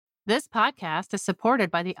This podcast is supported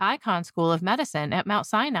by the Icahn School of Medicine at Mount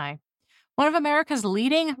Sinai, one of America's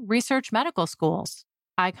leading research medical schools.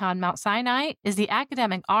 Icahn Mount Sinai is the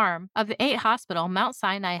academic arm of the 8-hospital Mount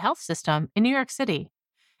Sinai Health System in New York City.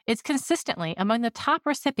 It's consistently among the top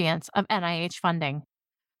recipients of NIH funding.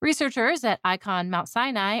 Researchers at Icahn Mount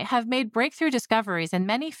Sinai have made breakthrough discoveries in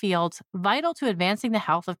many fields vital to advancing the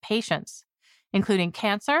health of patients, including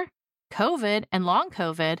cancer, COVID and long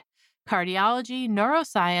COVID, cardiology,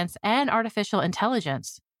 neuroscience, and artificial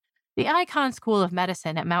intelligence. The Icahn School of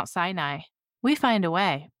Medicine at Mount Sinai. We find a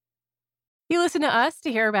way. You listen to us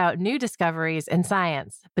to hear about new discoveries in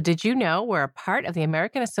science, but did you know we're a part of the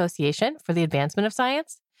American Association for the Advancement of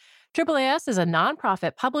Science? AAAS is a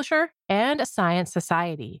nonprofit publisher and a science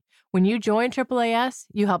society. When you join AAAS,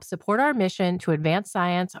 you help support our mission to advance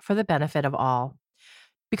science for the benefit of all.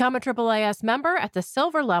 Become a AAAS member at the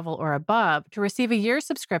silver level or above to receive a year's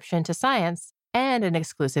subscription to science and an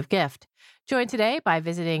exclusive gift. Join today by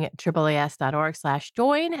visiting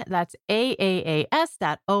AAAS.org/join. That's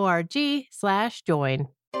AAAS.org/join.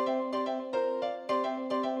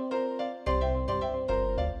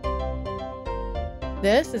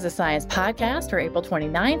 This is a science podcast for April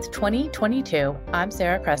 29th, 2022. I'm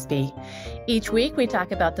Sarah Crespi. Each week, we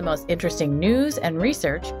talk about the most interesting news and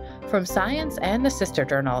research from science and the sister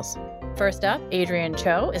journals. First up, Adrienne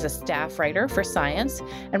Cho is a staff writer for Science,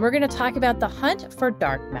 and we're going to talk about the hunt for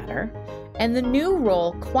dark matter and the new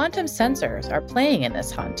role quantum sensors are playing in this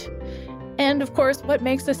hunt. And of course, what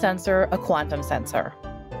makes a sensor a quantum sensor?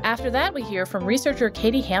 After that, we hear from researcher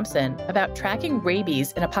Katie Hampson about tracking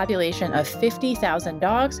rabies in a population of 50,000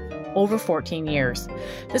 dogs over 14 years.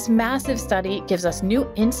 This massive study gives us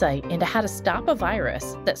new insight into how to stop a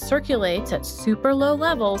virus that circulates at super low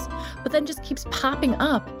levels, but then just keeps popping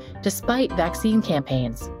up despite vaccine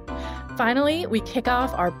campaigns. Finally, we kick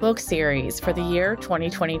off our book series for the year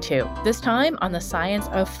 2022, this time on the science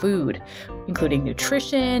of food, including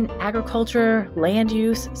nutrition, agriculture, land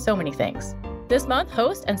use, so many things. This month,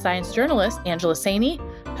 host and science journalist Angela Saini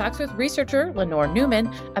talks with researcher Lenore Newman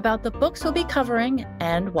about the books we'll be covering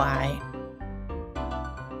and why.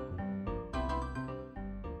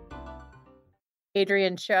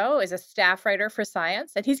 Adrienne Cho is a staff writer for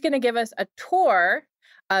Science, and he's going to give us a tour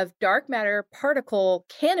of dark matter particle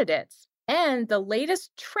candidates and the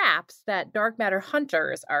latest traps that dark matter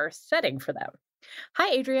hunters are setting for them.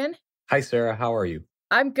 Hi, Adrienne. Hi, Sarah. How are you?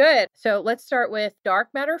 I'm good. So let's start with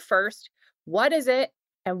dark matter first. What is it,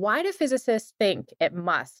 and why do physicists think it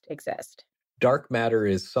must exist? Dark matter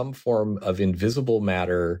is some form of invisible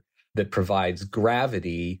matter that provides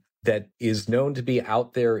gravity that is known to be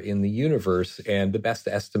out there in the universe, and the best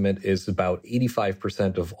estimate is about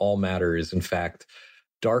 85% of all matter is, in fact,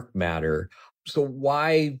 dark matter. So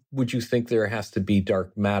why would you think there has to be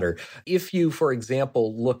dark matter? If you, for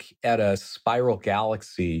example, look at a spiral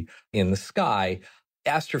galaxy in the sky,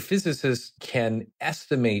 astrophysicists can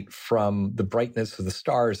estimate from the brightness of the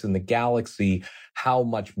stars in the galaxy how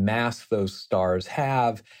much mass those stars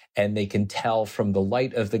have, and they can tell from the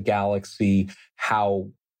light of the galaxy how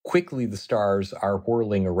quickly the stars are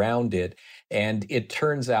whirling around it. And it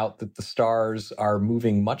turns out that the stars are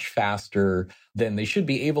moving much faster than they should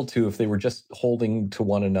be able to if they were just holding to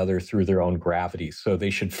one another through their own gravity. So they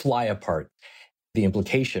should fly apart. The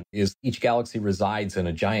implication is each galaxy resides in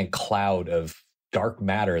a giant cloud of dark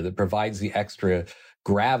matter that provides the extra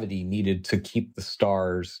gravity needed to keep the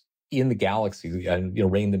stars in the galaxy and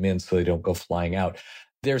rein them in so they don't go flying out.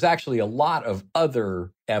 There's actually a lot of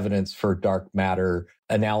other evidence for dark matter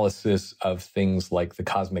analysis of things like the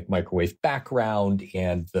cosmic microwave background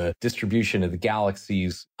and the distribution of the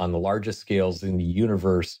galaxies on the largest scales in the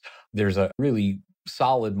universe. There's a really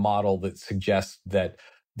solid model that suggests that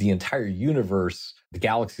the entire universe, the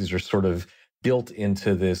galaxies are sort of built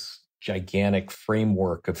into this gigantic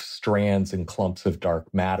framework of strands and clumps of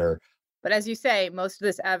dark matter. But as you say, most of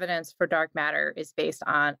this evidence for dark matter is based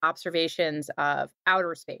on observations of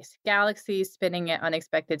outer space, galaxies spinning at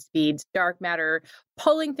unexpected speeds, dark matter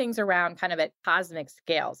pulling things around kind of at cosmic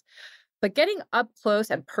scales. But getting up close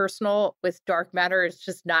and personal with dark matter is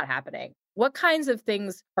just not happening. What kinds of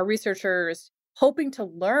things are researchers hoping to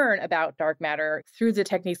learn about dark matter through the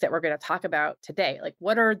techniques that we're going to talk about today? Like,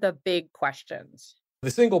 what are the big questions? The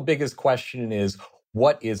single biggest question is,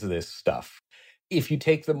 what is this stuff? If you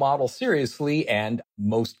take the model seriously, and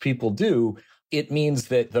most people do, it means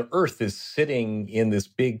that the Earth is sitting in this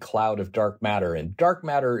big cloud of dark matter, and dark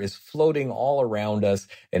matter is floating all around us,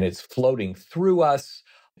 and it's floating through us,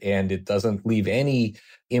 and it doesn't leave any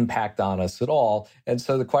impact on us at all. And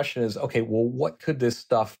so the question is, okay, well, what could this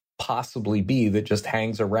stuff possibly be that just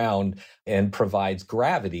hangs around and provides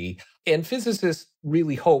gravity? And physicists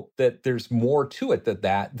really hope that there's more to it than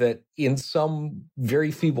that in some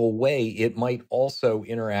very feeble way, it might also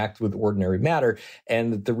interact with ordinary matter.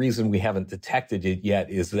 And that the reason we haven't detected it yet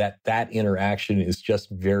is that that interaction is just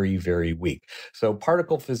very, very weak. So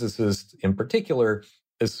particle physicists in particular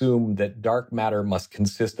assume that dark matter must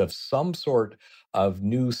consist of some sort of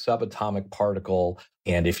new subatomic particle.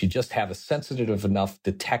 And if you just have a sensitive enough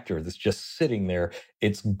detector that's just sitting there,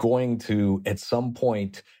 it's going to, at some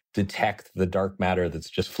point, detect the dark matter that's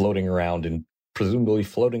just floating around and presumably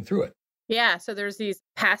floating through it. Yeah, so there's these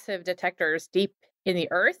passive detectors deep in the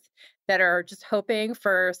earth that are just hoping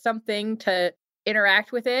for something to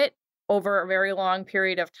interact with it over a very long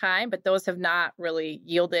period of time, but those have not really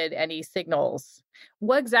yielded any signals.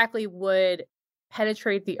 What exactly would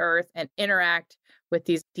penetrate the earth and interact with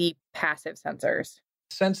these deep passive sensors?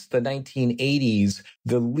 Since the 1980s,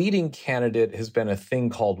 the leading candidate has been a thing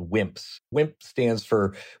called WIMPs. WIMP stands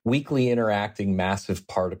for Weakly Interacting Massive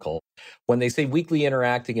Particle. When they say weakly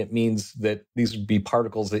interacting, it means that these would be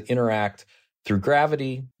particles that interact through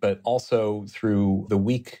gravity, but also through the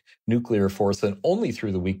weak nuclear force, and only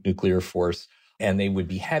through the weak nuclear force. And they would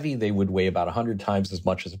be heavy. They would weigh about 100 times as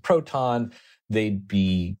much as a proton. They'd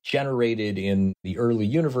be generated in the early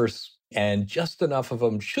universe, and just enough of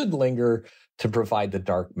them should linger to provide the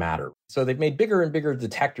dark matter. So they've made bigger and bigger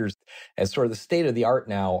detectors. As sort of the state of the art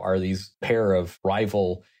now are these pair of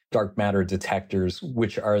rival dark matter detectors,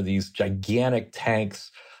 which are these gigantic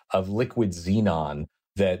tanks of liquid xenon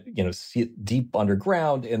that, sit deep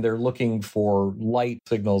underground, and they're looking for light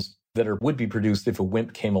signals that would be produced if a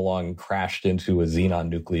WIMP came along and crashed into a xenon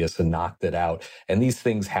nucleus and knocked it out. And these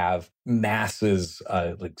things have masses,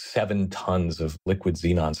 like 7 tons of liquid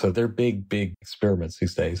xenon. So they're big, big experiments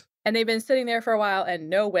these days. And they've been sitting there for a while and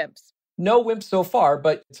no WIMPs. No WIMPs so far,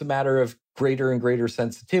 but it's a matter of greater and greater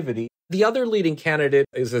sensitivity. The other leading candidate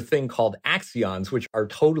is a thing called axions, which are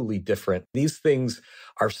totally different. These things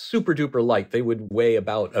are super duper light. They would weigh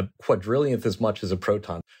about a quadrillionth as much as a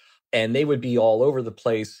proton, and they would be all over the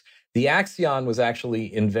place. The axion was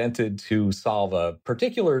actually invented to solve a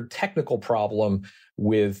particular technical problem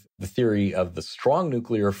with the theory of the strong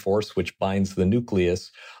nuclear force, which binds the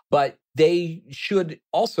nucleus. But they should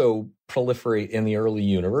also proliferate in the early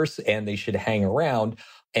universe, and they should hang around.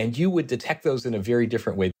 And you would detect those in a very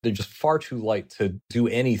different way. They're just far too light to do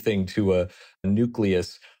anything to a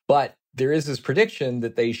nucleus. But there is this prediction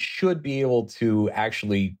that they should be able to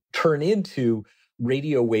actually turn into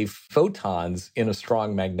radio wave photons in a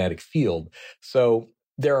strong magnetic field. So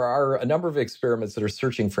there are a number of experiments that are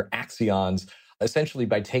searching for axions, essentially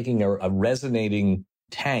by taking a resonating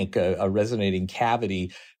tank, a resonating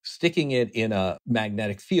cavity, sticking it in a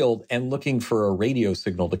magnetic field and looking for a radio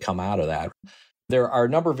signal to come out of that. There are a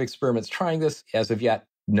number of experiments trying this. As of yet,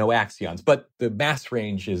 no axions, but the mass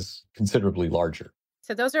range is considerably larger.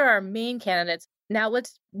 So those are our main candidates. Now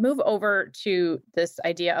let's move over to this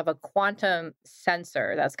idea of a quantum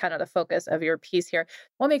sensor. That's kind of the focus of your piece here.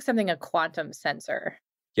 What makes something a quantum sensor?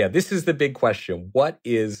 Yeah, this is the big question. What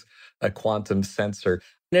is a quantum sensor?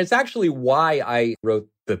 And it's actually why I wrote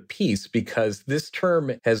the piece, because this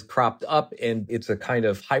term has cropped up and it's a kind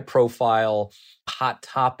of high profile, hot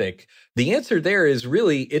topic. The answer there is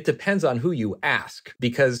really, it depends on who you ask,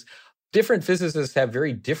 because different physicists have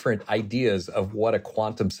very different ideas of what a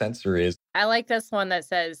quantum sensor is. I like this one that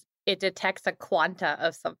says it detects a quanta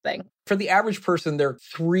of something. For the average person, there are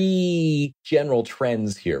 3 general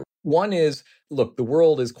trends here. One is, look, the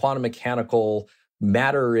world is quantum mechanical.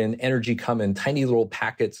 Matter and energy come in tiny little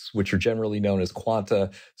packets, which are generally known as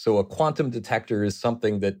quanta. So a quantum detector is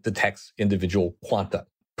something that detects individual quanta.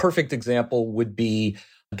 Perfect example would be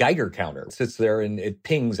a Geiger counter. It sits there and it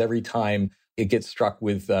pings every time it gets struck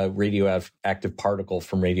with a radioactive particle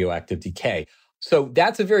from radioactive decay. So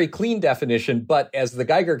that's a very clean definition, but as the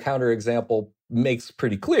Geiger counter example makes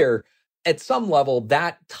pretty clear, at some level,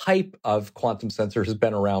 that type of quantum sensor has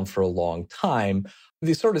been around for a long time.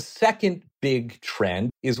 The sort of second big trend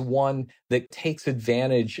is one that takes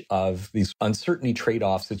advantage of these uncertainty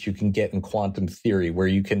trade-offs that you can get in quantum theory, where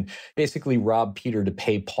you can basically rob Peter to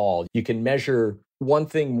pay Paul. You can measure one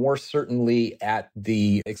thing more certainly at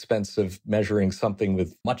the expense of measuring something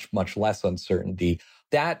with much, much less uncertainty.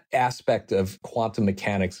 That aspect of quantum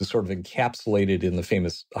mechanics is sort of encapsulated in the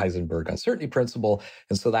famous Heisenberg uncertainty principle.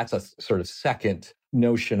 And so that's a sort of second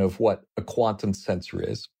notion of what a quantum sensor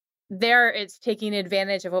is. There, it's taking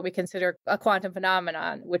advantage of what we consider a quantum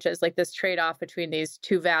phenomenon, which is like this trade-off between these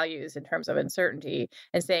two values in terms of uncertainty,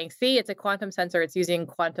 and saying, see, it's a quantum sensor, it's using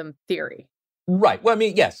quantum theory. Right. Well, I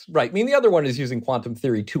mean, yes, right. I mean, the other one is using quantum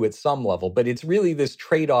theory too at some level, but it's really this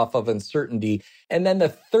trade-off of uncertainty. And then the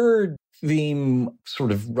third theme,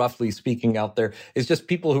 sort of roughly speaking out there, is just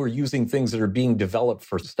people who are using things that are being developed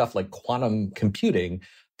for stuff like quantum computing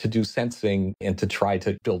to do sensing and to try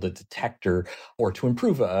to build a detector or to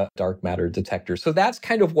improve a dark matter detector. So that's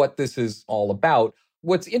kind of what this is all about.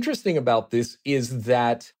 What's interesting about this is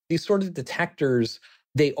that these sort of detectors,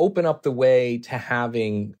 they open up the way to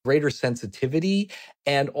having greater sensitivity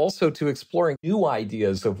and also to exploring new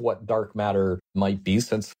ideas of what dark matter might be.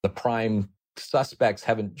 Since the prime suspects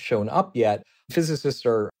haven't shown up yet, physicists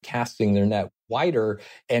are casting their net wider,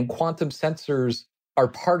 and quantum sensors are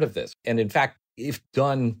part of this. And in fact, if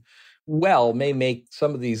done well, may make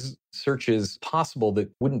some of these searches possible that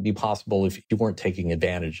wouldn't be possible if you weren't taking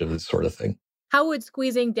advantage of this sort of thing. How would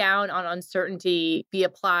squeezing down on uncertainty be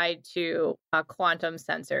applied to a quantum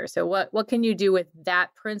sensor? So what can you do with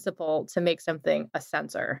that principle to make something a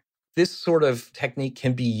sensor? This sort of technique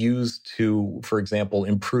can be used to, for example,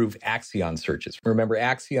 improve axion searches. Remember,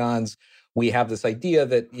 axions, we have this idea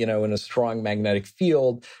that, in a strong magnetic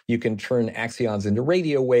field, you can turn axions into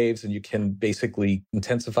radio waves, and you can basically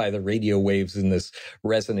intensify the radio waves in this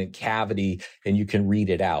resonant cavity, and you can read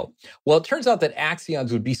it out. Well, it turns out that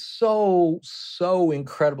axions would be so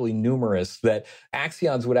incredibly numerous that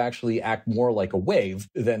axions would actually act more like a wave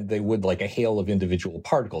than they would like a hail of individual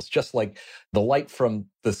particles, just like the light from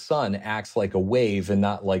the sun acts like a wave and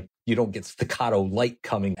not like you don't get staccato light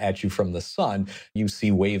coming at you from the sun. You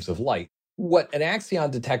see waves of light. What an axion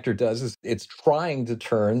detector does is it's trying to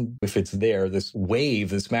turn, if it's there, this wave,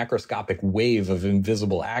 this macroscopic wave of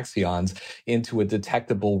invisible axions into a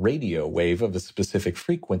detectable radio wave of a specific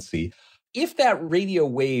frequency. If that radio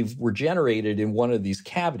wave were generated in one of these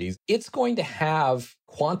cavities, it's going to have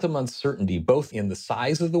quantum uncertainty, both in the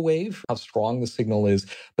size of the wave, how strong the signal is,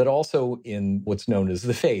 but also in what's known as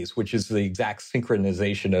the phase, which is the exact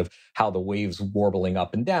synchronization of how the wave's warbling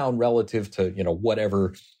up and down relative to,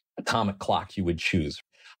 whatever atomic clock you would choose.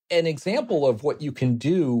 An example of what you can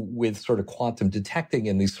do with sort of quantum detecting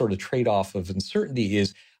and these sort of trade-off of uncertainty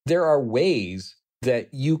is there are ways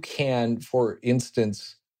that you can, for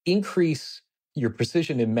instance, increase your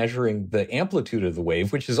precision in measuring the amplitude of the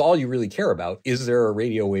wave, which is all you really care about. Is there a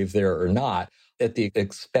radio wave there or not, at the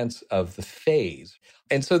expense of the phase?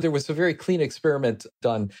 And so there was a very clean experiment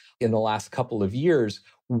done in the last couple of years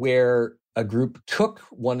where a group took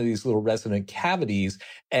one of these little resonant cavities,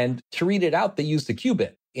 and to read it out, they used a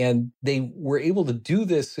qubit. And they were able to do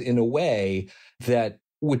this in a way that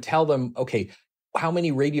would tell them, okay, how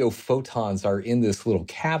many radio photons are in this little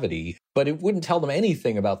cavity, but it wouldn't tell them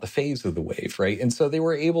anything about the phase of the wave, right? And so they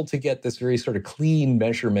were able to get this very sort of clean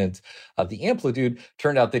measurement of the amplitude.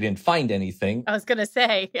 Turned out they didn't find anything. I was going to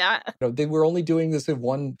say, yeah. They were only doing this at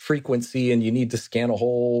one frequency, and you need to scan a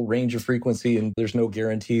whole range of frequency, and there's no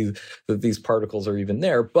guarantee that these particles are even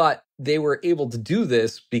there. But they were able to do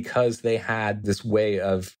this because they had this way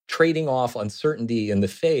of trading off uncertainty in the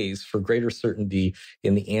phase for greater certainty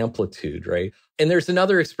in the amplitude, right? And there's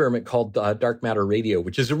another experiment called dark matter radio,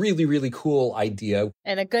 which is a really, really cool idea.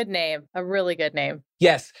 And a good name, a really good name.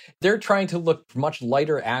 Yes, they're trying to look for much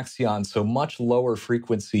lighter axions, so much lower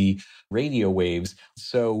frequency radio waves.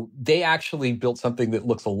 So they actually built something that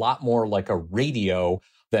looks a lot more like a radio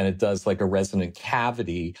than it does like a resonant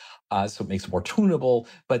cavity. So it makes it more tunable.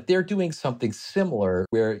 But they're doing something similar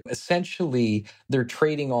where essentially they're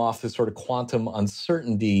trading off this sort of quantum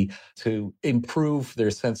uncertainty to improve their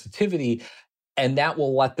sensitivity. And that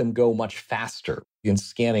will let them go much faster in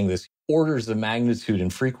scanning this orders of magnitude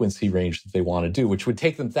and frequency range that they want to do, which would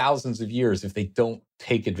take them thousands of years if they don't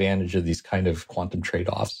take advantage of these kind of quantum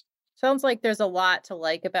trade-offs. Sounds like there's a lot to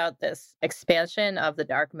like about this expansion of the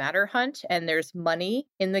dark matter hunt, and there's money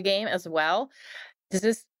in the game as well. Does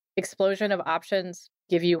this explosion of options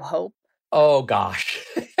give you hope? Oh, gosh.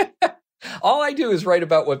 All I do is write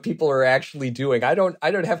about what people are actually doing. I don't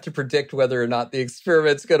have to predict whether or not the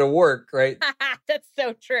experiment's going to work, right? That's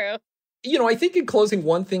so true. I think in closing,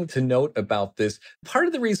 one thing to note about this, part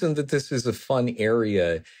of the reason that this is a fun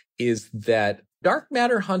area is that dark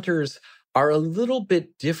matter hunters are a little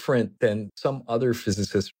bit different than some other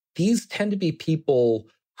physicists. These tend to be people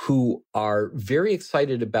who are very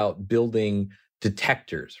excited about building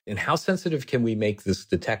detectors and how sensitive can we make this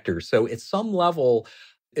detector. So at some level,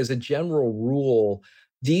 as a general rule,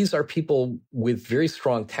 these are people with very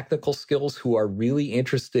strong technical skills who are really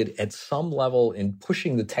interested at some level in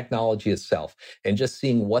pushing the technology itself and just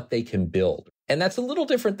seeing what they can build. And that's a little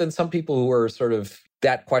different than some people who are sort of,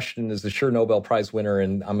 that question is the sure Nobel Prize winner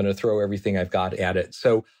and I'm going to throw everything I've got at it.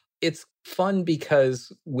 So it's fun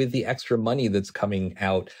because with the extra money that's coming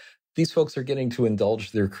out, these folks are getting to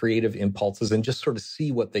indulge their creative impulses and just sort of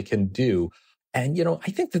see what they can do. And,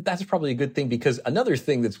 I think that that's probably a good thing, because another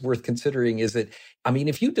thing that's worth considering is that,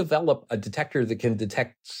 if you develop a detector that can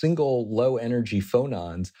detect single low energy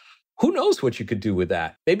phonons, who knows what you could do with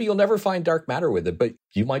that? Maybe you'll never find dark matter with it, but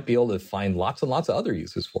you might be able to find lots and lots of other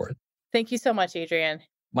uses for it. Thank you so much, Adrian.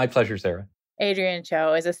 My pleasure, Sarah. Adrian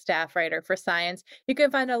Cho is a staff writer for Science. You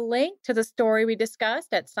can find a link to the story we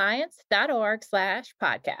discussed at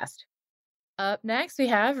science.org/podcast. Up next, we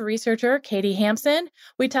have researcher Katie Hampson.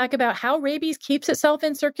 We talk about how rabies keeps itself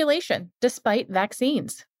in circulation despite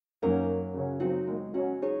vaccines.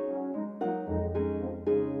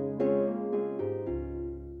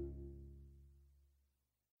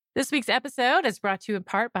 This week's episode is brought to you in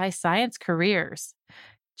part by Science Careers.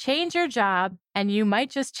 Change your job, and you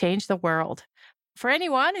might just change the world. For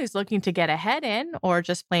anyone who's looking to get ahead in, or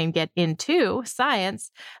just plain get into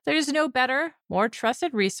science, there's no better, more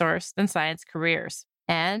trusted resource than Science Careers.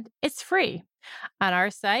 And it's free. On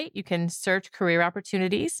our site, you can search career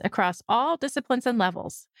opportunities across all disciplines and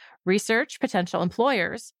levels, research potential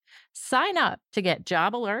employers, sign up to get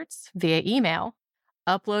job alerts via email,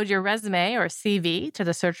 upload your resume or CV to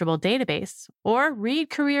the searchable database, or read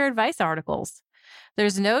career advice articles.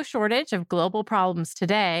 There's no shortage of global problems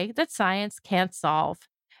today that science can't solve.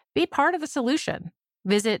 Be part of the solution.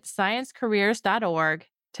 Visit sciencecareers.org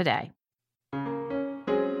today.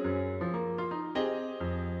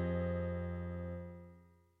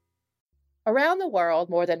 Around the world,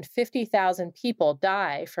 more than 50,000 people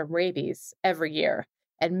die from rabies every year,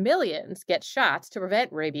 and millions get shots to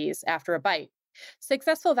prevent rabies after a bite.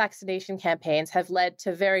 Successful vaccination campaigns have led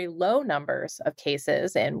to very low numbers of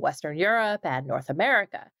cases in Western Europe and North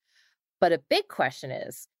America. But a big question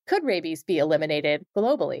is, could rabies be eliminated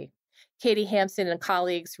globally? Katie Hampson and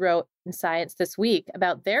colleagues wrote in Science this week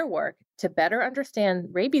about their work to better understand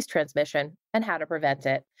rabies transmission and how to prevent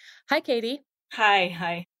it. Hi, Katie.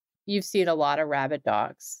 Hi. You've seen a lot of rabid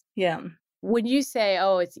dogs. Yeah. When you say,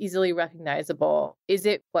 it's easily recognizable, is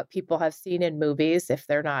it what people have seen in movies if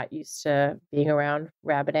they're not used to being around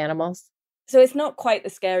rabid animals? So it's not quite the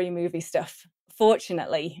scary movie stuff,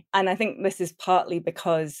 fortunately. And I think this is partly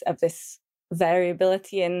because of this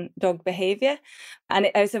variability in dog behavior. And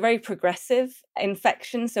it's a very progressive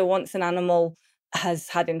infection. So once an animal has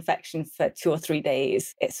had infection for 2 or 3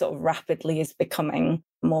 days, it sort of rapidly is becoming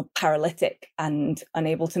more paralytic and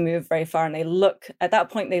unable to move very far. And at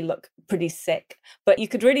that point, they look pretty sick. But you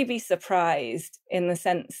could really be surprised in the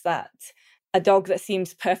sense that a dog that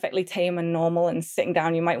seems perfectly tame and normal and sitting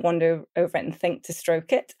down, you might wander over it and think to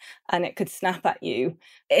stroke it, and it could snap at you.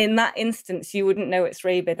 In that instance, you wouldn't know it's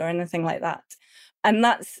rabid or anything like that. And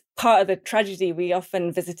that's part of the tragedy. We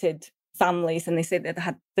often visited families and they say that they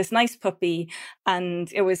had this nice puppy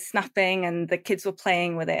and it was snapping and the kids were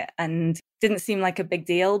playing with it and didn't seem like a big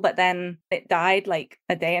deal, but then it died like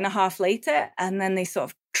a day and a half later, and then they sort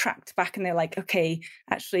of tracked back and they're like, okay,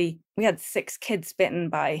 actually we had 6 kids bitten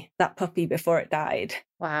by that puppy before it died.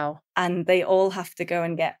 Wow. And they all have to go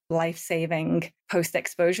and get life-saving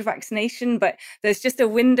post-exposure vaccination, but there's just a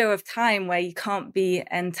window of time where you can't be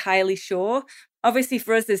entirely sure. Obviously,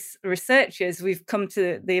 for us as researchers, we've come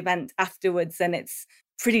to the event afterwards, and it's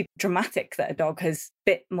pretty dramatic that a dog has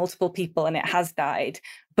bit multiple people and it has died.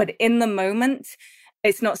 But in the moment,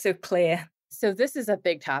 it's not so clear. So this is a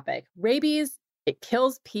big topic. Rabies, it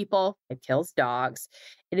kills people, it kills dogs,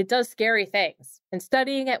 and it does scary things. And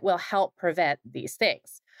studying it will help prevent these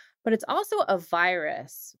things. But it's also a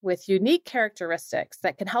virus with unique characteristics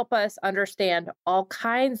that can help us understand all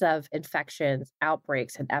kinds of infections,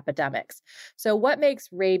 outbreaks, and epidemics. So what makes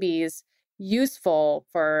rabies useful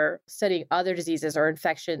for studying other diseases or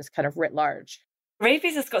infections kind of writ large?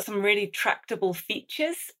 Rabies has got some really tractable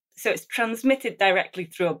features. So it's transmitted directly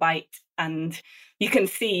through a bite, and you can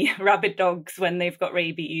see rabid dogs when they've got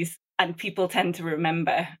rabies, and people tend to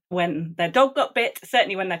remember when their dog got bit,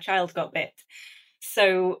 certainly when their child got bit.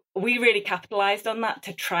 So we really capitalized on that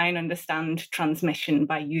to try and understand transmission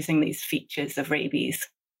by using these features of rabies.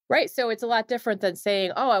 Right. So it's a lot different than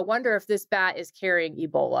saying, I wonder if this bat is carrying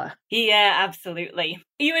Ebola. Yeah, absolutely.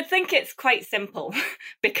 You would think it's quite simple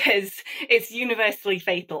because it's universally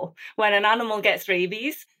fatal. When an animal gets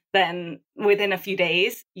rabies, then within a few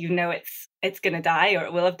days, you know it's going to die or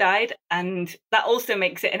it will have died. And that also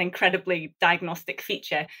makes it an incredibly diagnostic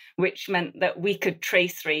feature, which meant that we could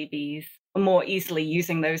trace rabies more easily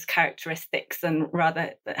using those characteristics than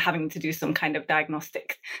rather having to do some kind of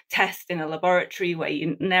diagnostic test in a laboratory where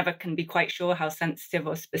you never can be quite sure how sensitive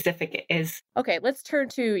or specific it is. Okay, let's turn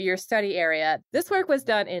to your study area. This work was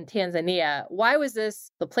done in Tanzania. Why was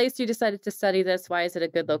this the place you decided to study this? Why is it a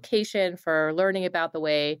good location for learning about the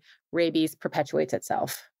way rabies perpetuates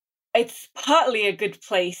itself? It's partly a good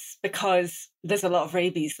place because there's a lot of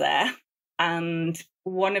rabies there. And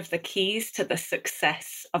one of the keys to the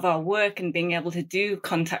success of our work and being able to do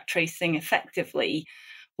contact tracing effectively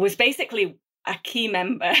was basically a key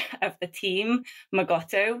member of the team,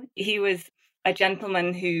 Magoto. He was a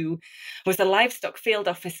gentleman who was a livestock field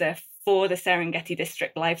officer for the Serengeti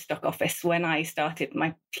District Livestock Office when I started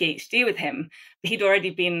my PhD with him. He'd already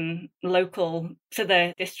been local to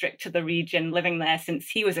the district, to the region, living there since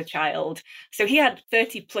he was a child. So he had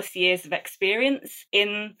 30 plus years of experience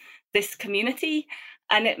in this community.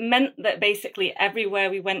 And it meant that basically everywhere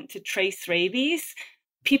we went to trace rabies,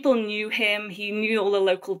 people knew him. He knew all the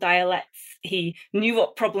local dialects. He knew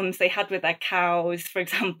what problems they had with their cows, for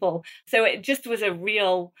example. So it just was a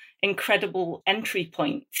real incredible entry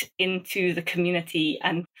point into the community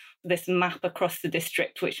and this map across the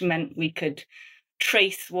district, which meant we could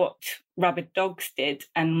trace what rabid dogs did.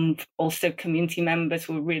 And also community members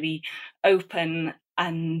were really open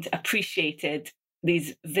and appreciated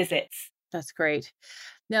these visits. That's great.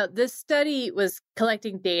 Now, this study was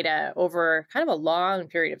collecting data over kind of a long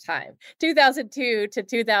period of time, 2002 to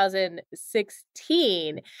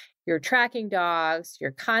 2016. You're tracking dogs,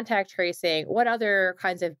 you're contact tracing. What other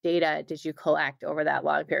kinds of data did you collect over that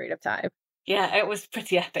long period of time? Yeah, it was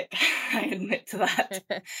pretty epic, I admit to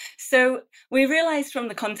that. So we realized from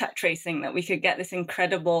the contact tracing that we could get this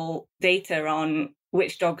incredible data on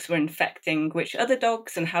which dogs were infecting which other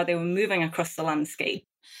dogs and how they were moving across the landscape.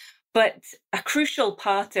 But a crucial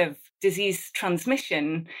part of disease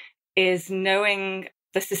transmission is knowing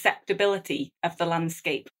the susceptibility of the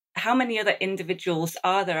landscape. How many other individuals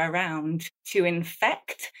are there around to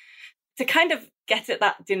infect? To kind of get at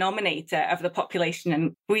that denominator of the population.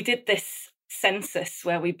 And we did this census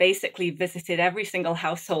where we basically visited every single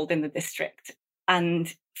household in the district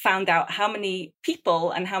and found out how many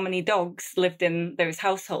people and how many dogs lived in those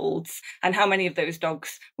households and how many of those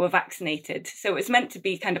dogs were vaccinated. So it was meant to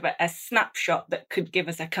be kind of a snapshot that could give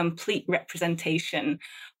us a complete representation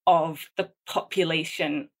of the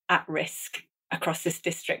population at risk across this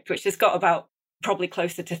district, which has got about probably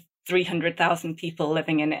closer to 300,000 people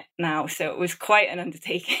living in it now. So it was quite an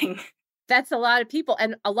undertaking. That's a lot of people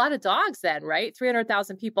and a lot of dogs then, right?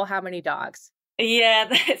 300,000 people. How many dogs? Yeah,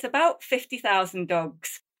 it's about 50,000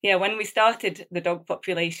 dogs. Yeah, when we started, the dog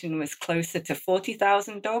population was closer to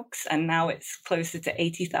 40,000 dogs, and now it's closer to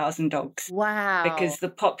 80,000 dogs. Wow. Because the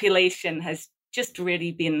population has just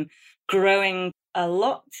really been growing a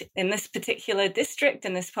lot in this particular district,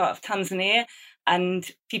 in this part of Tanzania, and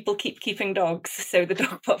people keep keeping dogs. So the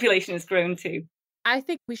dog population has grown too. I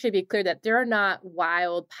think we should be clear that there are not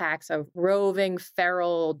wild packs of roving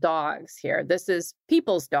feral dogs here. This is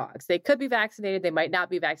people's dogs. They could be vaccinated, they might not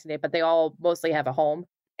be vaccinated, but they all mostly have a home.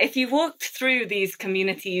 If you walked through these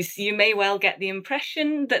communities, you may well get the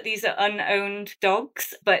impression that these are unowned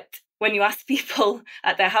dogs, but when you ask people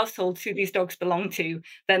at their households who these dogs belong to,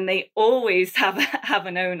 then they always have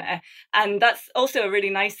an owner. And that's also a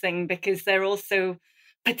really nice thing because they're also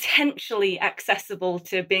potentially accessible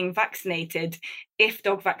to being vaccinated if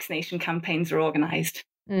dog vaccination campaigns are organized.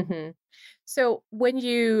 Mm-hmm. So when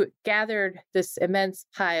you gathered this immense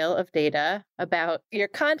pile of data about your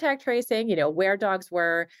contact tracing, where dogs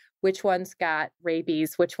were, which ones got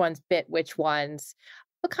rabies, which ones bit which ones,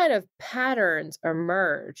 what kind of patterns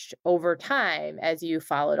emerged over time as you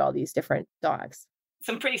followed all these different dogs?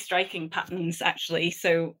 Some pretty striking patterns, actually.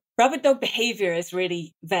 So rabid dog behavior is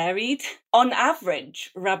really varied. On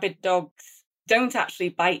average, rabid dogs don't actually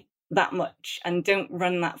bite that much and don't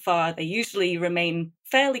run that far. They usually remain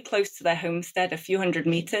fairly close to their homestead, a few hundred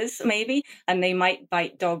meters maybe, and they might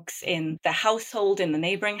bite dogs in their household, in the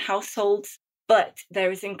neighboring households. But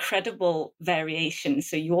there is incredible variation.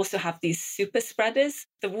 So you also have these super spreaders.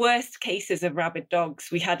 The worst cases of rabid dogs,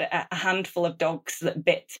 we had a handful of dogs that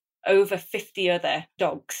bit over 50 other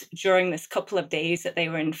dogs during this couple of days that they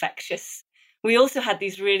were infectious. We also had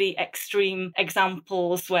these really extreme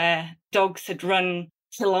examples where dogs had run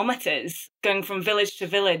kilometers going from village to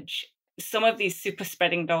village. Some of these super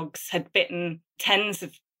spreading dogs had bitten tens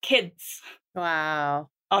of kids. Wow.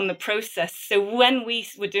 On the process. So when we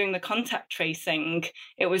were doing the contact tracing,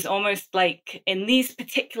 it was almost like in these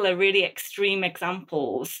particular really extreme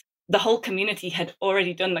examples, the whole community had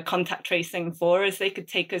already done the contact tracing for us. They could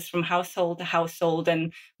take us from household to household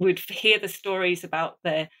and we'd hear the stories about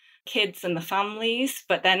the kids and the families,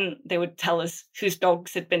 but then they would tell us whose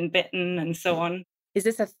dogs had been bitten and so on. Is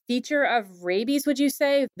this a feature of rabies, would you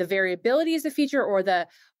say? The variability is a feature, or the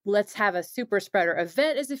let's have a super spreader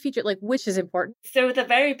event is a feature? Like, which is important? So the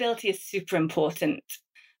variability is super important.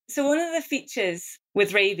 So one of the features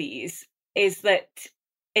with rabies is that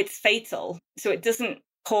it's fatal. So it doesn't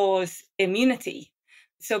cause immunity.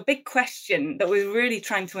 So a big question that we're really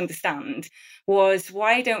trying to understand was,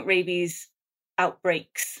 why don't rabies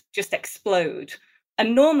outbreaks just explode?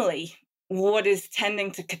 And normally, what is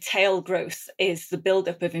tending to curtail growth is the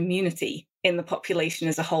buildup of immunity in the population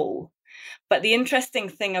as a whole. But the interesting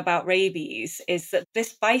thing about rabies is that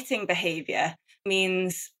this biting behavior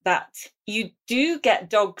means that you do get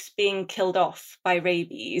dogs being killed off by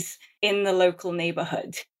rabies in the local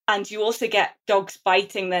neighborhood. And you also get dogs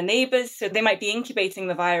biting their neighbors. So they might be incubating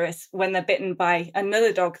the virus when they're bitten by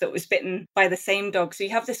another dog that was bitten by the same dog. So you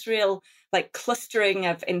have this real clustering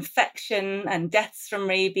of infection and deaths from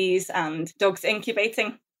rabies and dogs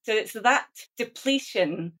incubating. So it's that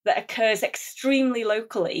depletion that occurs extremely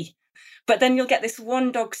locally. But then you'll get this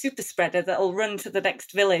one dog super spreader that'll run to the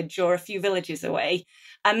next village or a few villages away.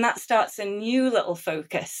 And that starts a new little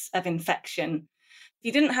focus of infection. If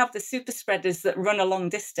you didn't have the super spreaders that run a long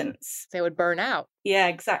distance, they would burn out. Yeah,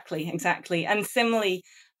 exactly. And similarly,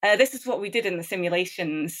 this is what we did in the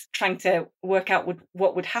simulations, trying to work out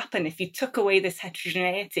what would happen if you took away this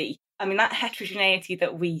heterogeneity. I mean, that heterogeneity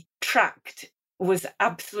that we tracked was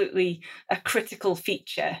absolutely a critical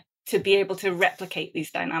feature to be able to replicate these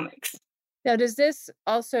dynamics. Now, does this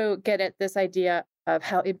also get at this idea of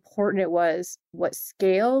how important it was what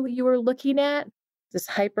scale you were looking at? This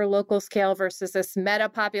hyperlocal scale versus this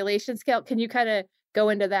meta-population scale? Can you kind of go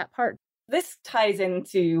into that part? This ties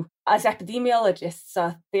into, as epidemiologists,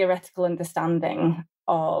 our theoretical understanding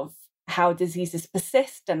of how diseases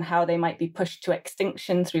persist and how they might be pushed to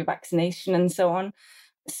extinction through vaccination and so on.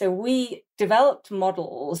 So we developed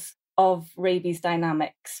models of rabies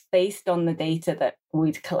dynamics based on the data that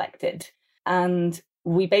we'd collected. And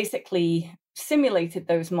we basically simulated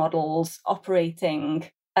those models operating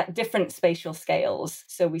at different spatial scales.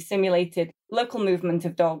 So we simulated local movement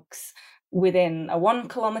of dogs within a 1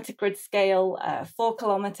 kilometer grid scale, a 4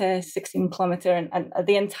 kilometer, 16 kilometer, and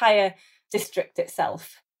the entire district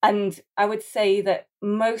itself. And I would say that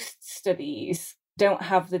most studies don't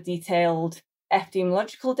have the detailed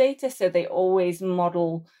epidemiological data, so they always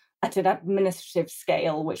model at an administrative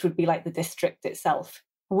scale, which would be like the district itself.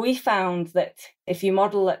 We found that if you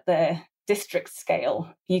model at the district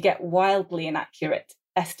scale, you get wildly inaccurate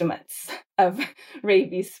estimates of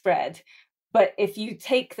rabies spread. But if you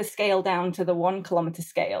take the scale down to the 1 kilometer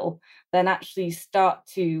scale, then actually you start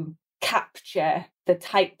to capture the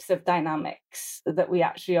types of dynamics that we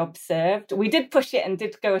actually observed. We did push it and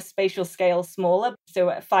did go a spatial scale smaller, so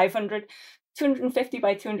at 250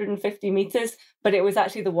 by 250 meters, but it was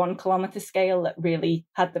actually the 1 kilometer scale that really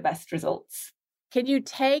had the best results. Can you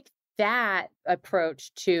take that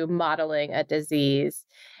approach to modeling a disease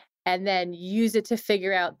and then use it to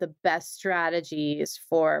figure out the best strategies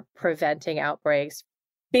for preventing outbreaks?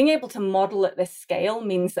 Being able to model at this scale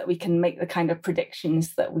means that we can make the kind of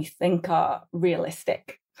predictions that we think are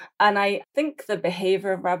realistic. And I think the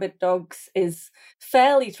behavior of rabid dogs is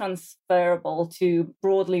fairly transferable to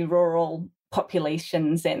broadly rural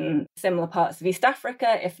populations in similar parts of East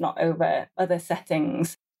Africa, if not over other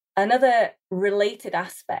settings. Another related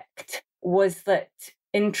aspect was that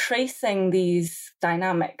in tracing these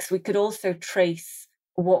dynamics, we could also trace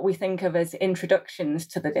what we think of as introductions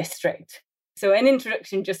to the district. So an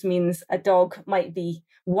introduction just means a dog might be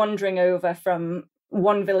wandering over from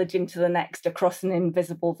one village into the next across an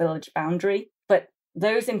invisible village boundary. But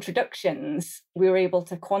those introductions, we were able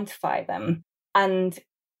to quantify them. And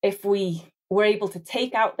if we were able to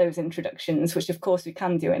take out those introductions, which of course we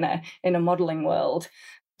can do in a modeling world,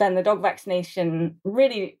 then the dog vaccination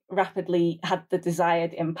really rapidly had the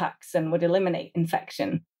desired impacts and would eliminate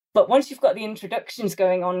infection. But once you've got the introductions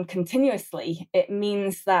going on continuously, it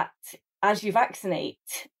means that as you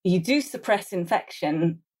vaccinate, you do suppress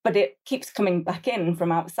infection, but it keeps coming back in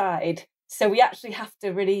from outside. So we actually have to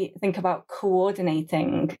really think about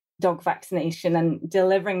coordinating dog vaccination and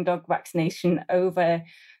delivering dog vaccination over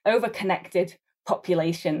connected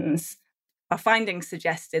populations. Our findings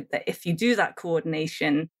suggested that if you do that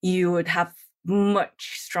coordination, you would have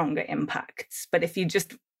much stronger impacts. But if you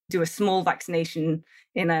just do a small vaccination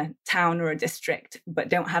in a town or a district, but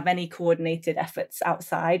don't have any coordinated efforts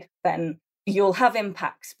outside, then you'll have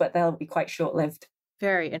impacts, but they'll be quite short-lived.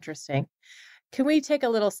 Very interesting. Can we take a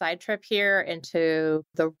little side trip here into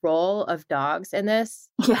the role of dogs in this?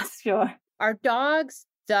 Yes, sure. Are dogs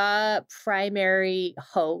the primary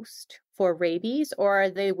host for rabies, or are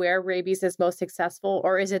they where rabies is most successful,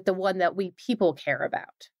 or is it the one that we people care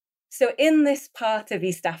about? So in this part of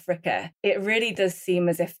East Africa, it really does seem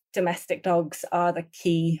as if domestic dogs are the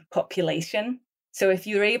key population. So if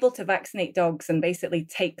you're able to vaccinate dogs and basically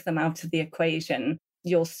take them out of the equation,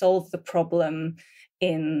 you'll solve the problem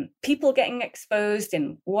in people getting exposed,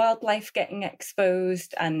 in wildlife getting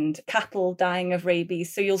exposed, and cattle dying of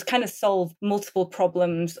rabies. So you'll kind of solve multiple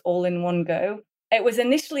problems all in one go. It was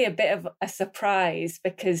initially a bit of a surprise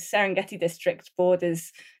because Serengeti district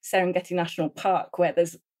borders Serengeti National Park, where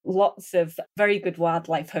there's lots of very good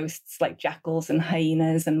wildlife hosts like jackals and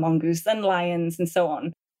hyenas and mongoose and lions and so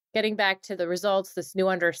on. Getting back to the results, this new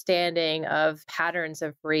understanding of patterns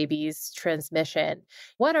of rabies transmission,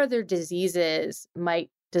 what other diseases might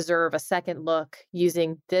deserve a second look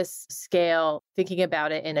using this scale, thinking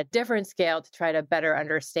about it in a different scale to try to better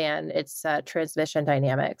understand its transmission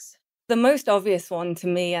dynamics? The most obvious one to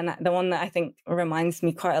me, and the one that I think reminds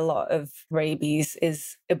me quite a lot of rabies,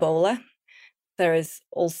 is Ebola. There is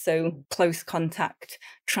also close contact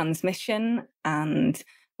transmission, and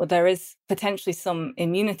there is potentially some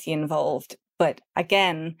immunity involved. But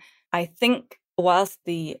again, I think whilst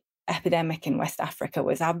the epidemic in West Africa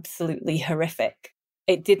was absolutely horrific,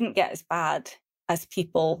 it didn't get as bad as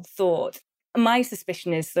people thought. My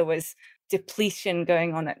suspicion is there was depletion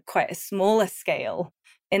going on at quite a smaller scale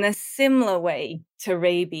in a similar way to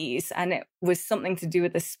rabies. And it was something to do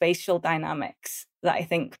with the spatial dynamics that I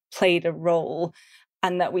think played a role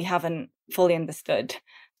and that we haven't fully understood.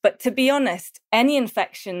 But to be honest, any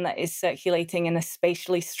infection that is circulating in a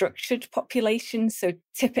spatially structured population, so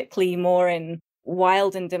typically more in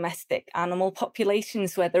wild and domestic animal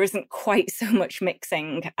populations where there isn't quite so much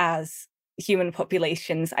mixing as human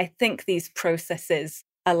populations, I think these processes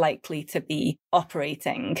are likely to be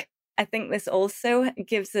operating. I think this also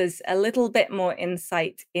gives us a little bit more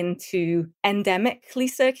insight into endemically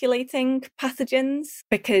circulating pathogens,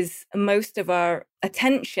 because most of our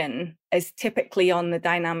attention is typically on the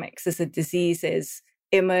dynamics as a disease is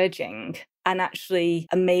emerging. And actually,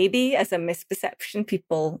 maybe as a misperception,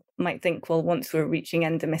 people might think, well, once we're reaching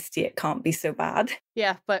endemicity, it can't be so bad.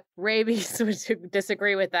 Yeah, but rabies would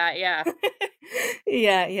disagree with that. Yeah.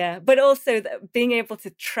 Yeah. But also being able to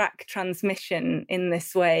track transmission in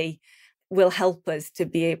this way will help us to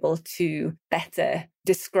be able to better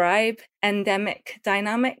describe endemic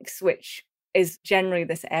dynamics, which is generally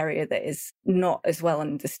this area that is not as well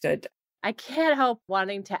understood. I can't help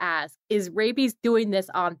wanting to ask, is rabies doing this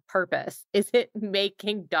on purpose? Is it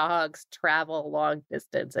making dogs travel long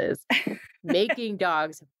distances? Making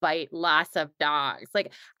dogs bite lots of dogs?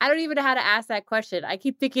 Like, I don't even know how to ask that question. I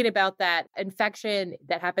keep thinking about that infection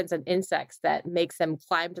that happens in insects that makes them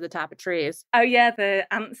climb to the top of trees. Oh, yeah, the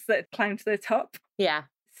ants that climb to the top. Yeah.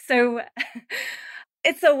 So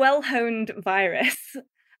it's a well-honed virus.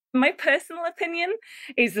 My personal opinion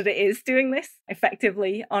is that it is doing this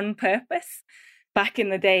effectively on purpose. Back in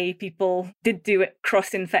the day, people did do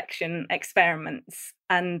cross-infection experiments,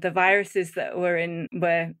 and the viruses that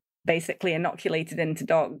were basically inoculated into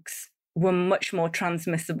dogs were much more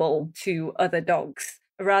transmissible to other dogs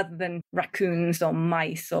rather than raccoons or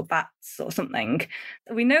mice or bats or something.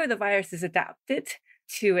 We know the virus is adapted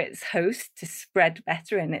to its host to spread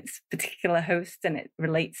better in its particular host, and it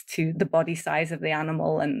relates to the body size of the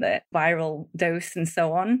animal and the viral dose and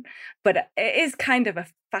so on. But it is kind of a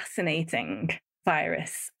fascinating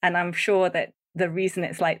virus, and I'm sure that the reason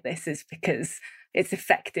it's like this is because it's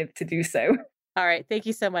effective to do so. All right. Thank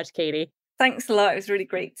you so much, Katie. Thanks a lot. It was really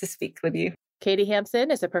great to speak with you. Katie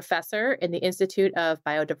Hampson is a professor in the Institute of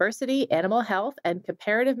Biodiversity, Animal Health, and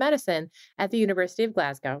Comparative Medicine at the University of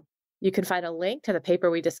Glasgow. You can find a link to the paper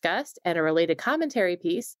we discussed and a related commentary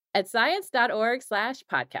piece at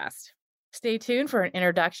science.org/podcast. Stay tuned for an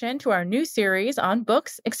introduction to our new series on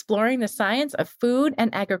books exploring the science of food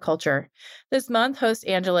and agriculture. This month, host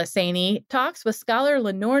Angela Saini talks with scholar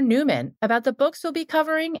Lenore Newman about the books we'll be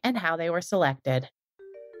covering and how they were selected.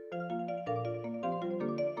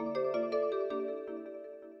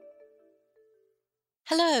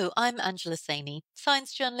 Hello, I'm Angela Saini,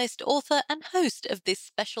 science journalist, author, and host of this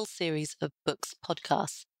special series of books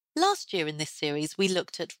podcasts. Last year in this series, we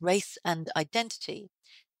looked at race and identity.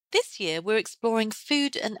 This year, we're exploring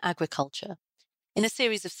food and agriculture. In a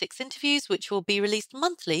series of 6 interviews, which will be released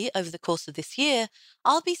monthly over the course of this year,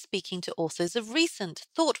 I'll be speaking to authors of recent,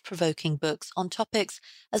 thought-provoking books on topics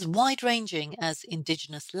as wide-ranging as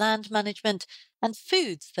Indigenous land management and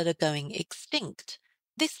foods that are going extinct.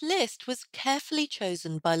 This list was carefully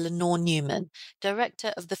chosen by Lenore Newman,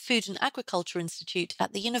 Director of the Food and Agriculture Institute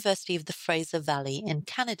at the University of the Fraser Valley in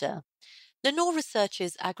Canada. Lenore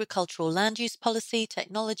researches agricultural land use policy,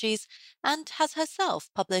 technologies, and has herself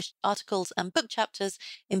published articles and book chapters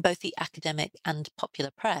in both the academic and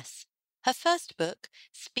popular press. Her first book,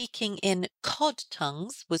 Speaking in Cod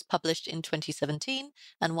Tongues, was published in 2017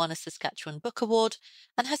 and won a Saskatchewan Book Award,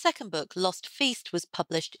 and her second book, Lost Feast, was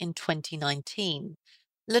published in 2019.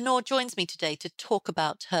 Lenore joins me today to talk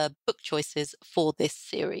about her book choices for this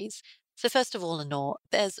series. So first of all, Lenore,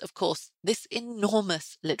 there's, of course, this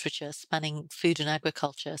enormous literature spanning food and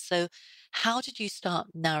agriculture. So how did you start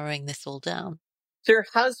narrowing this all down? There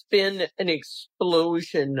has been an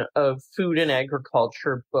explosion of food and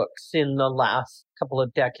agriculture books in the last couple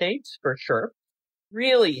of decades, for sure.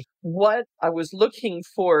 Really, what I was looking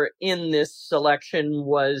for in this selection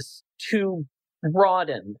was to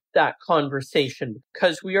broaden that conversation,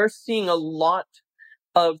 because we are seeing a lot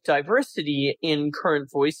of diversity in current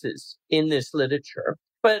voices in this literature,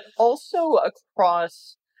 but also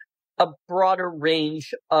across a broader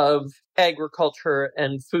range of agriculture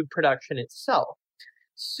and food production itself.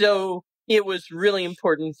 So it was really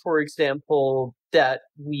important, for example, that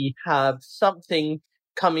we have something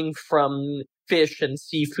coming from fish and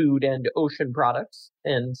seafood and ocean products.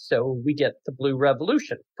 And so we get the Blue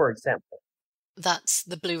Revolution, for example. That's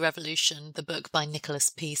The Blue Revolution, the book by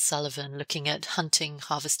Nicholas P. Sullivan, looking at hunting,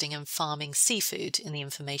 harvesting, and farming seafood in the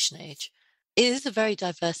information age. It is a very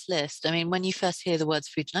diverse list. I mean, when you first hear the words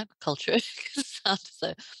food and agriculture, it can sound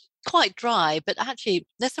so quite dry, but actually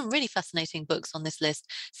there's some really fascinating books on this list,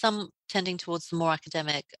 some tending towards the more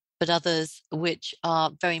academic, but others which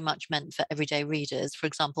are very much meant for everyday readers. For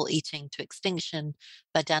example, Eating to Extinction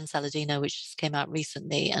by Dan Saladino, which just came out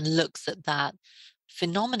recently and looks at that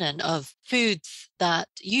phenomenon of foods that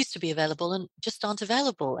used to be available and just aren't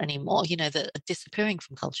available anymore, that are disappearing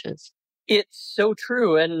from cultures. It's so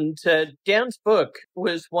true. And Dan's book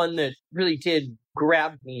was one that really did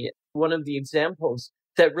grab me. One of the examples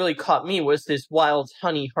that really caught me was this wild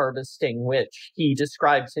honey harvesting, which he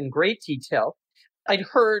describes in great detail. I'd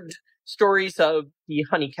heard stories of the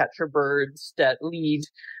honey catcher birds that lead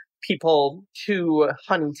people to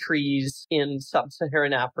honey trees in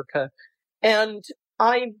sub-Saharan Africa. And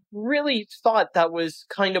I really thought that was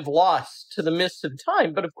kind of lost to the mists of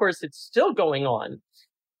time, but of course it's still going on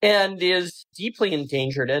and is deeply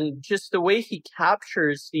endangered. And just the way he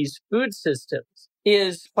captures these food systems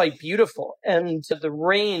is quite beautiful. And the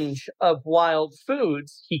range of wild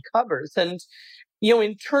foods he covers. And,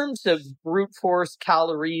 in terms of brute force,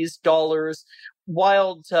 calories, dollars,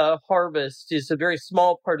 wild harvest is a very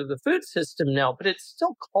small part of the food system now, but it's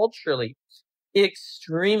still culturally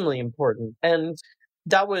extremely important. And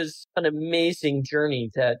that was an amazing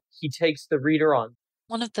journey that he takes the reader on.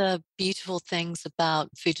 One of the beautiful things about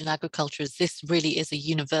food and agriculture is this really is a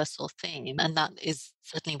universal theme, and that is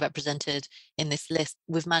certainly represented in this list.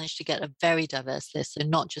 We've managed to get a very diverse list, so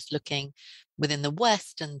not just looking within the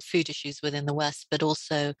West and food issues within the West, but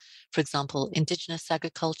also, for example, indigenous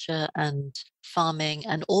agriculture and farming,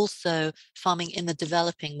 and also farming in the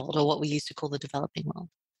developing world, or what we used to call the developing world.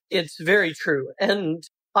 It's very true. And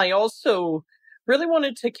I also really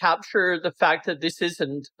wanted to capture the fact that this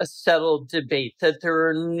isn't a settled debate, that there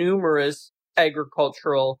are numerous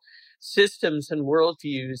agricultural systems and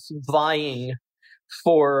worldviews vying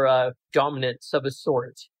for dominance of a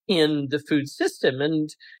sort in the food system. And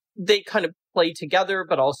they kind of play together,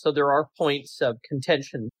 but also there are points of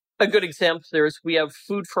contention. A good example there is we have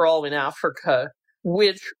Food for All in Africa,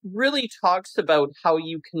 which really talks about how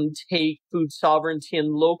you can take food sovereignty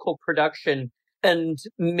and local production and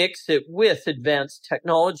mix it with advanced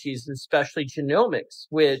technologies, especially genomics,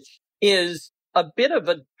 which is a bit of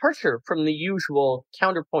a departure from the usual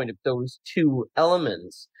counterpoint of those two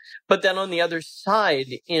elements. But then on the other side,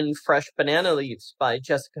 in Fresh Banana Leaves by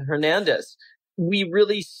Jessica Hernandez, we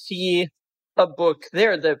really see a book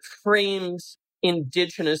there that frames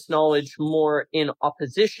indigenous knowledge more in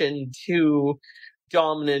opposition to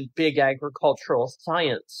dominant big agricultural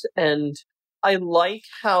science. And I like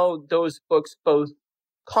how those books both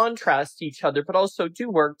contrast each other, but also do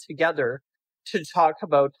work together to talk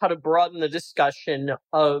about how to broaden the discussion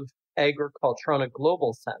of agriculture on a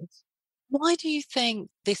global sense. Why do you think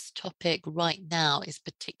this topic right now is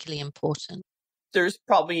particularly important? There's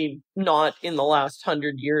probably not in the last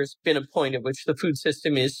 100 years been a point at which the food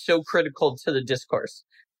system is so critical to the discourse.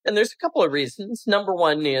 And there's a couple of reasons. Number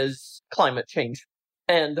one is climate change,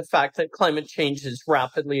 and the fact that climate change is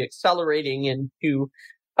rapidly accelerating into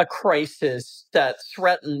a crisis that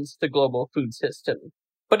threatens the global food system,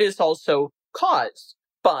 but is also caused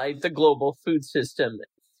by the global food system.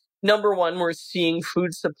 Number one, we're seeing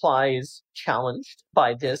food supplies challenged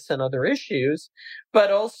by this and other issues,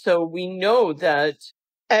 but also we know that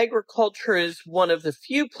agriculture is one of the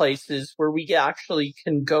few places where we actually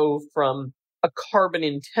can go from a carbon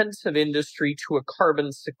intensive industry to a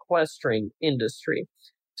carbon sequestering industry.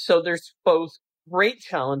 So there's both great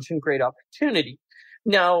challenge and great opportunity.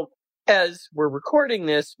 Now, as we're recording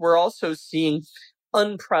this, we're also seeing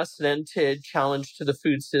unprecedented challenge to the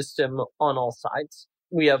food system on all sides.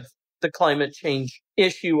 We have the climate change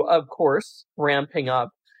issue, of course, ramping up,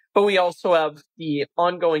 but we also have the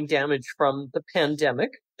ongoing damage from the pandemic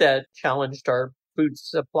that challenged our food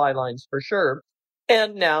supply lines for sure.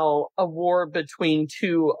 And now a war between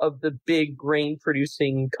two of the big grain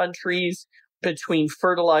producing countries, between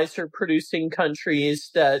fertilizer producing countries,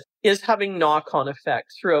 that is having knock-on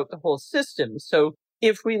effects throughout the whole system. So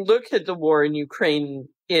if we look at the war in Ukraine,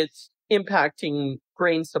 it's impacting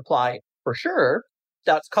grain supply for sure.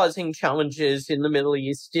 That's causing challenges in the Middle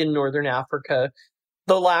East, in Northern Africa.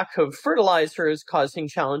 The lack of fertilizer is causing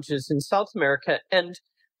challenges in South America. And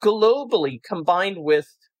globally, combined with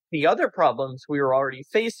the other problems we were already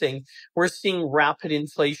facing, we're seeing rapid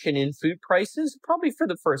inflation in food prices, probably for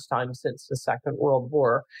the first time since the Second World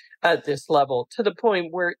War at this level, to the point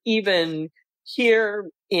where even here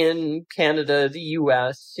in Canada, the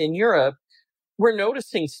US, in Europe, we're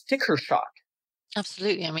noticing sticker shock.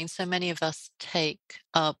 Absolutely. I mean, so many of us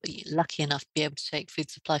are lucky enough to be able to take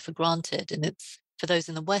food supply for granted. And it's for those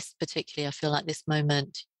in the West, particularly, I feel like this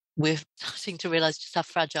moment, we're starting to realize just how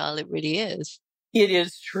fragile it really is. It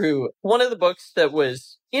is true. One of the books that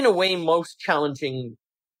was, in a way, most challenging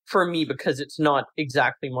for me, because it's not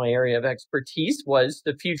exactly my area of expertise, was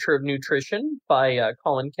The Future of Nutrition by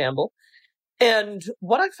Colin Campbell. And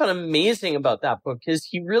what I found amazing about that book is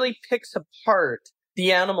he really picks apart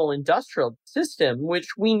the animal industrial system, which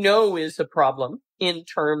we know is a problem in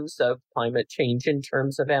terms of climate change, in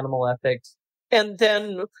terms of animal ethics. And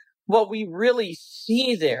then what we really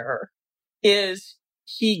see there is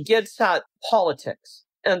he gets at politics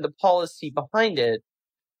and the policy behind it,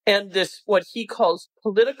 and this, what he calls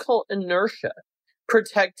political inertia,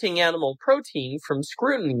 protecting animal protein from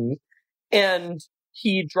scrutiny. And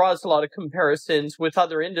he draws a lot of comparisons with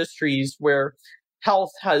other industries where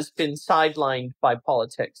health has been sidelined by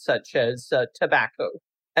politics, such as tobacco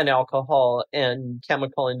and alcohol and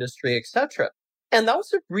chemical industry, etc. And that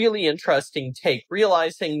was a really interesting take,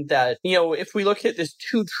 realizing that, if we look at this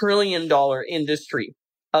 $2 trillion industry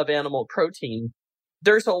of animal protein,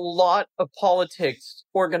 there's a lot of politics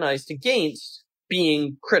organized against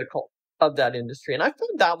being critical of that industry. And I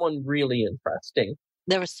found that one really interesting.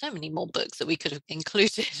 There are so many more books that we could have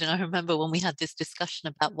included. And I remember when we had this discussion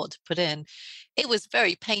about what to put in, it was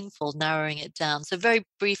very painful narrowing it down. So very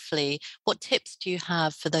briefly, what tips do you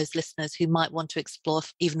have for those listeners who might want to explore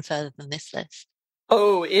even further than this list?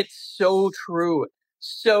 Oh, it's so true.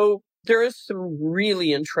 So there is some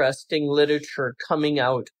really interesting literature coming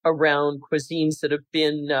out around cuisines that have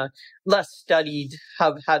been less studied,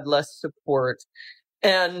 have had less support.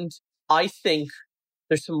 And I think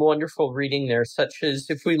there's some wonderful reading there, such as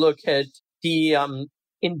if we look at the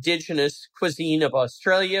indigenous cuisine of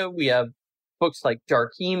Australia, we have books like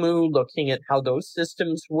Dark Emu, looking at how those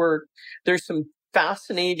systems work. There's some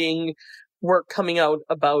fascinating work coming out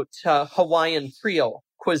about Hawaiian Creole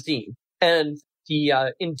cuisine and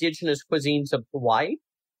the indigenous cuisines of Hawaii.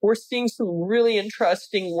 We're seeing some really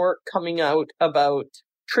interesting work coming out about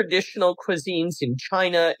traditional cuisines in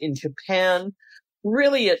China, in Japan.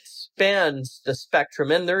 Really expands the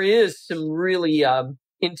spectrum. And there is some really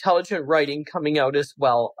intelligent writing coming out as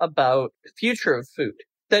well about the future of food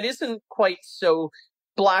that isn't quite so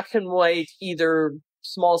black and white, either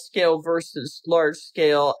small scale versus large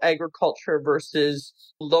scale, agriculture versus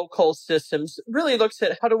local systems. It really looks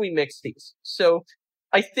at how do we mix these. So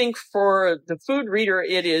I think for the food reader,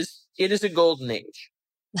 it is a golden age.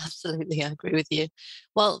 Absolutely, I agree with you.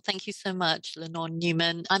 Well, thank you so much, Lenore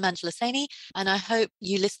Newman. I'm Angela Saini, and I hope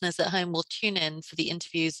you listeners at home will tune in for the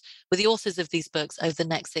interviews with the authors of these books over the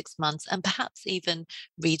next 6 months and perhaps even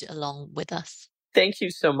read along with us. Thank you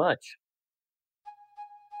so much.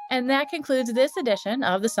 And that concludes this edition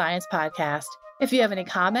of the Science Podcast. If you have any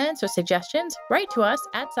comments or suggestions, write to us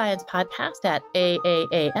at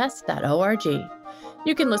sciencepodcast@aaas.org.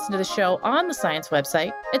 You can listen to the show on the Science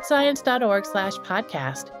website at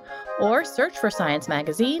science.org/podcast, or search for Science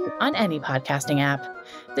Magazine on any podcasting app.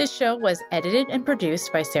 This show was edited and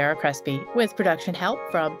produced by Sarah Crespi, with production help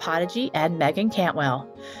from Podigy and Megan Cantwell.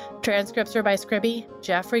 Transcripts are by Scribby.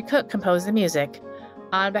 Jeffrey Cook composed the music.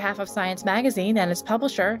 On behalf of Science Magazine and its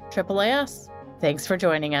publisher, AAAS, thanks for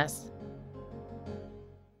joining us.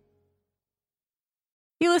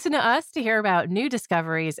 You listen to us to hear about new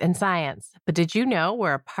discoveries in science, but did you know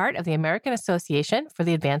we're a part of the American Association for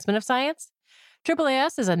the Advancement of Science?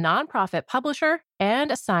 AAAS is a nonprofit publisher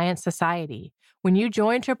and a science society. When you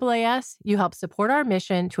join AAAS, you help support our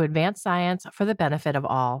mission to advance science for the benefit of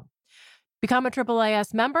all. Become a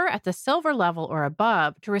AAAS member at the silver level or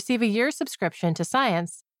above to receive a year's subscription to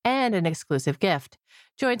science and an exclusive gift.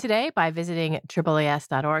 Join today by visiting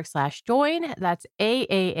AAAS.org/join. That's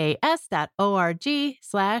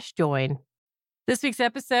AAAS.org/join. This week's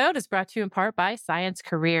episode is brought to you in part by Science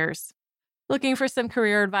Careers. Looking for some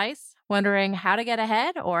career advice? Wondering how to get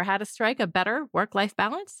ahead or how to strike a better work-life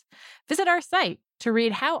balance? Visit our site to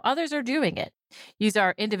read how others are doing it. Use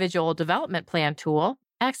our individual development plan tool,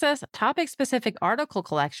 access topic-specific article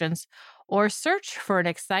collections, or search for an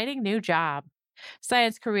exciting new job.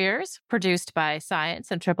 Science Careers, produced by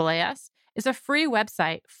Science and AAAS, is a free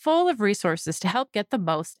website full of resources to help get the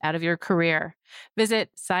most out of your career.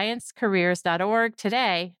 Visit sciencecareers.org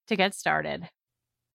today to get started.